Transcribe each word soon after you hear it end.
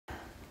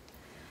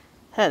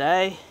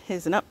Hello,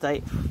 here's an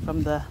update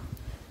from the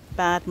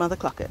Bad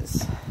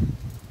Mothercluckers.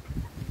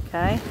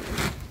 Okay,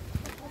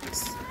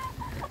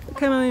 look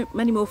how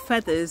many more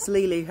feathers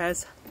Lulu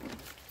has.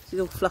 She's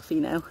all fluffy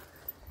now.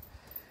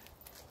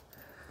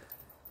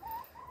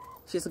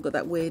 She hasn't got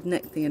that weird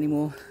neck thing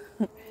anymore.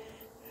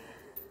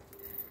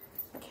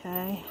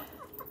 Okay,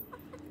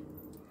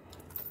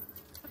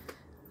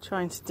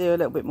 trying to do a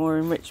little bit more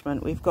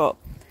enrichment. We've got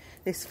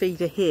this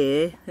feeder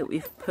here that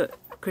we've put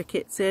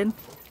crickets in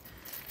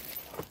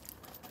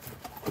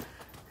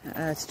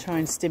to try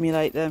and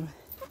stimulate them.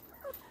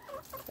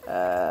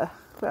 What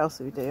else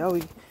did we do?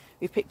 Oh,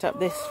 we picked up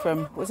this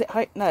from, was it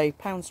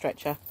Pound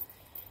Stretcher,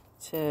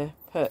 to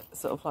put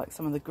sort of like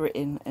some of the grit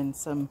in and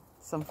some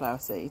sunflower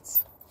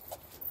seeds.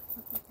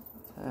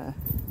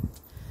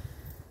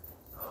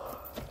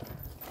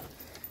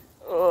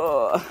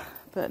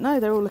 But no,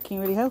 they're all looking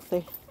really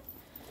healthy,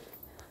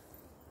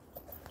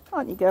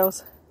 aren't you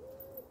girls?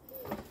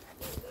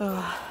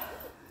 Oh,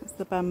 it's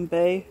the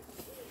bamboo.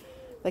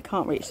 They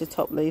can't reach the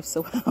top leaves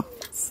so well,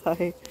 so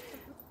it's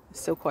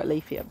still quite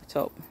leafy at the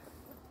top.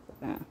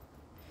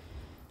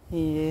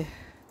 Yeah.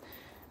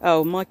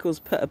 Oh, Michael's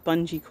put a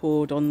bungee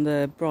cord on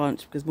the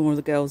branch because more of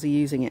the girls are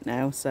using it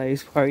now, so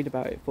he's worried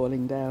about it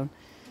falling down.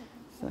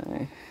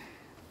 So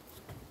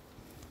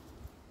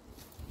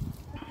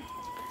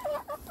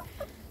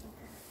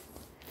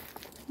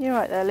you're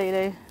right there,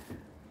 Lulu.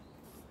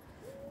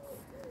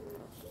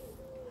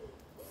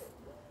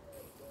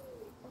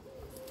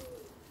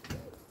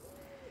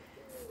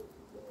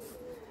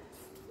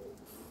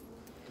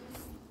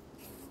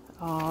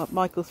 Oh,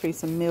 Michael threw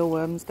some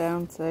mealworms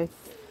down, so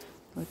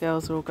the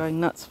girls are all going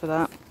nuts for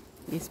that.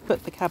 He's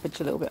put the cabbage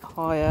a little bit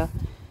higher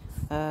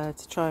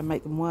to try and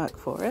make them work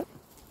for it.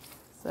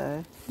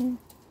 So, yeah.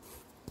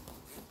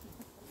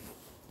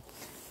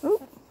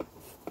 Ooh.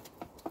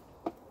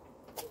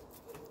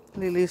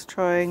 Lulu's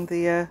trying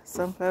the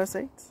sunflower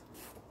seeds.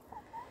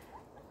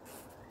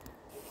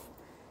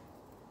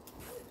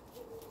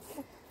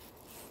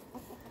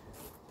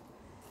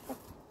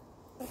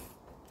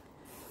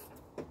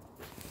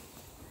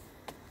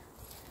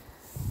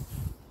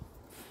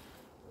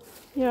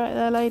 You right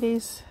there,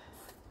 ladies?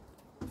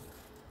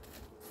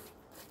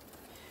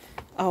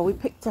 Oh, we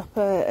picked up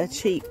a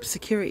cheap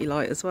security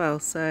light as well,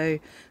 so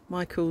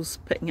Michael's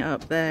putting it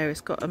up there.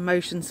 It's got a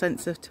motion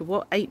sensor to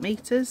what, 8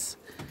 meters?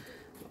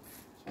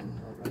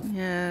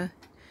 Yeah,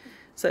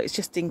 so it's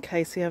just in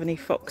case we have any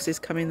foxes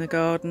come in the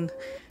garden,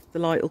 the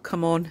light will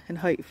come on and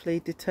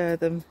hopefully deter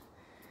them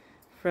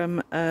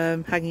from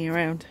hanging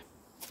around.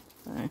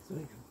 So.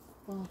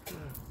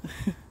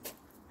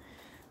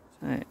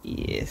 So,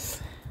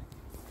 yes.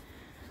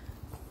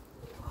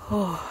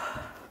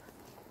 Oh,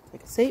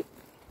 take a seat.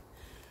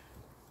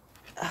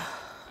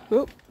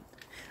 Oh,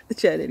 the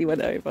chair nearly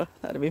went over.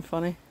 That'd have been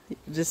funny.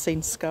 You've just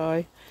seen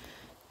sky.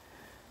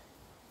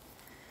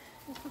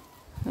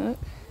 Oh,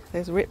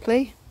 there's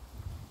Ripley.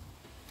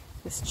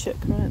 This chick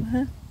right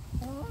there.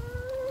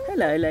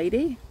 Hello,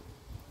 lady.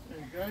 There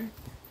you go.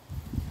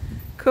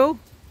 Cool.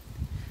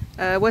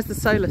 Where's the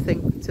solar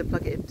thing to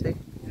plug it into?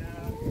 Yeah.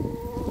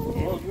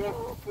 Well, you have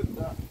to put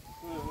that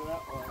further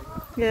that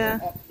way. Yeah.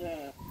 Up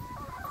there.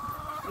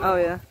 Oh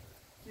yeah.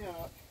 Yeah,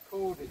 like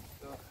corded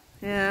stuff.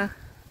 Yeah.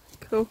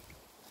 Cool.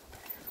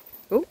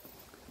 Oh,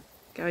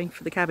 going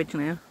for the cabbage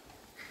now.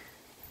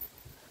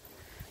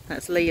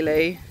 That's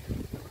Lulu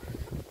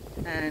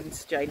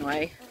and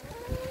Janeway.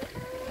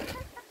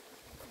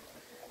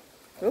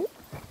 Oh.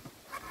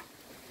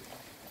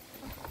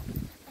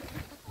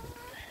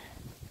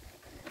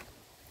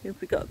 Who have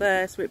we got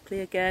there? It's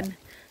Ripley again.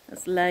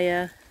 That's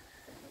Leia.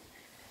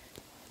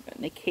 Got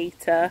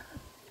Nikita.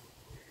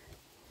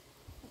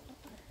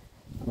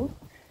 Oh.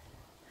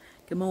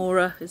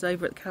 Gamora is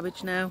over at the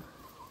cabbage now.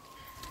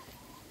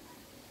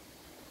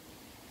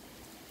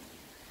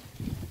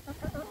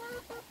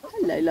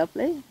 Hello,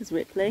 lovely. There's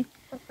Ripley.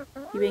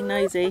 You being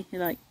nosy?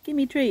 You're like, give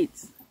me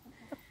treats.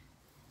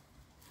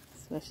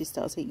 So she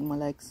starts eating my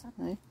legs.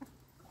 No?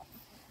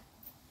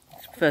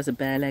 She prefers a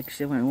bare leg.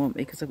 She won't want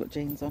me because I've got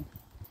jeans on.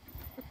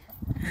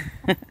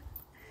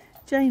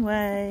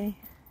 Janeway.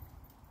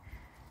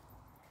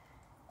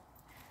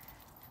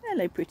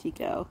 Hello, pretty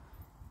girl.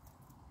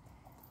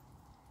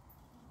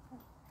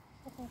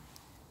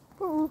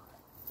 Oh.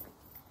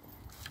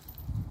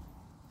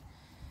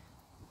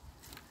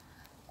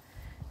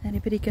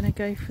 Anybody gonna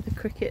go for the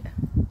cricket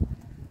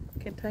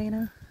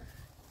container?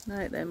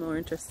 No, they're more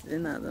interested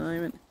in that at the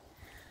moment.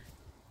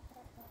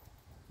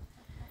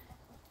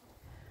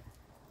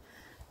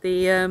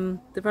 The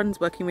run's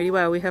working really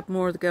well. We have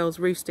more of the girls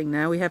roosting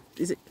now. We have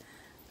is it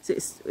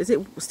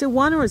still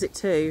one or is it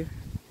two?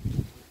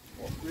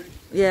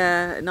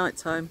 Yeah, at night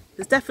time.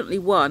 There's definitely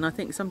one. I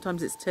think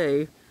sometimes it's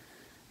two.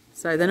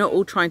 So they're not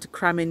all trying to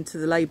cram into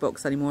the lay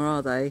box anymore,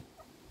 are they?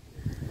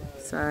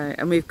 So,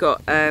 and we've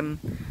got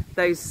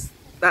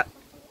that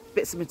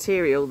bits of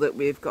material that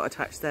we've got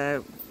attached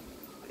there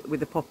with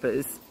the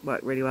poppers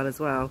work really well as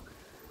well.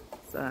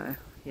 So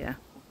yeah.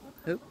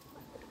 Oh,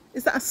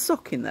 is that a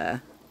sock in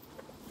there?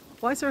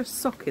 Why is there a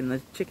sock in the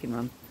chicken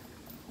run?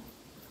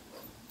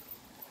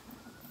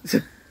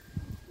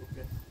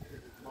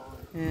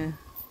 Yeah,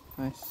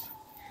 nice.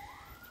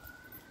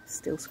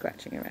 Still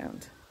scratching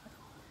around.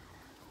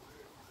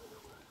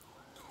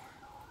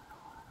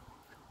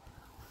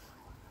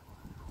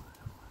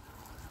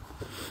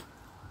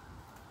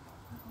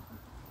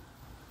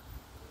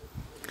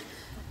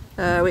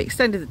 We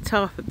extended the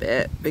tarp a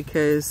bit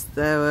because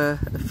there were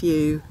a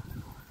few,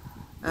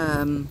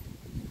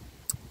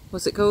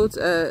 what's it called?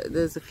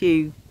 There's a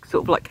few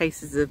sort of like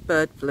cases of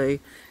bird flu,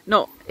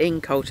 not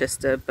in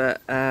Colchester,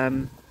 but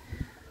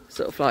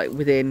sort of like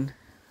within,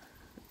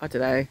 I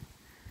don't know,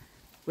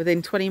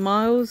 within 20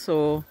 miles,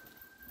 or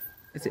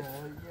is it?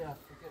 Yeah, I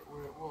forget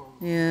where it was.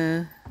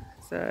 Yeah,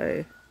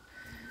 so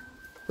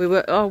we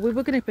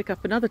were going to pick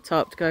up another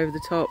tarp to go over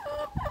the top.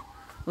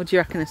 Or do you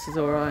reckon this is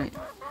all right?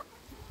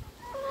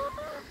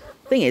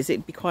 Thing is,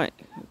 it'd be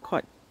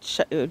it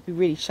would be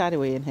really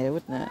shadowy in here,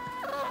 wouldn't it?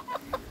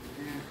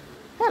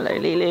 Hello,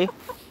 Lulu.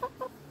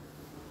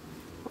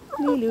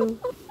 Lulu.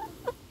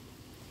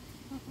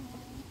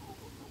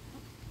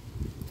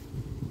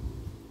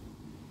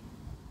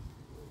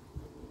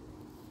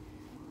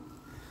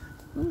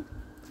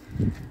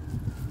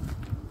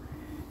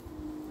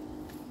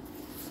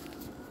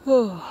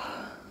 Oh.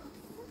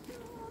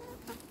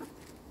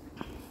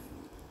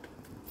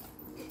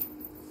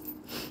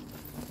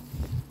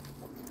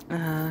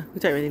 We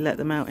don't really let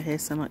them out here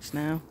so much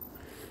now.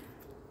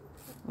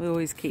 We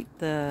always keep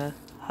the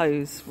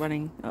hose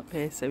running up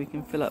here so we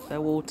can fill up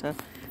their water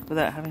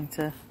without having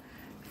to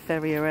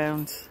ferry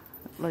around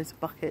loads of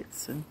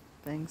buckets and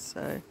things,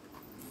 so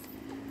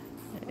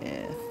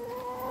yeah.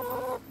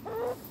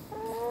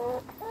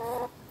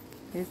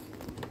 Here's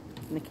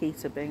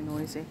Nikita being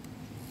noisy.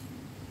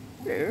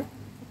 Yeah.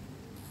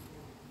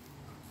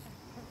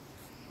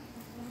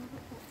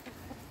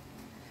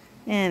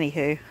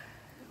 Anywho,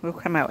 we'll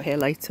come out here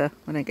later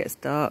when it gets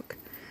dark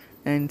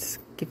and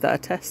give that a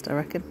test, I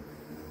reckon.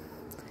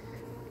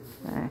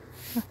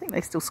 I think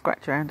they still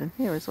scratch around in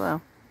here as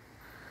well.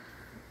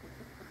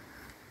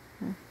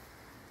 Yeah.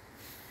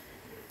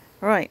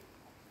 Right,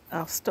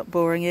 I'll stop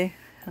boring you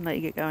and let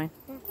you get going.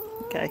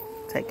 Okay,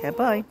 take care,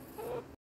 bye.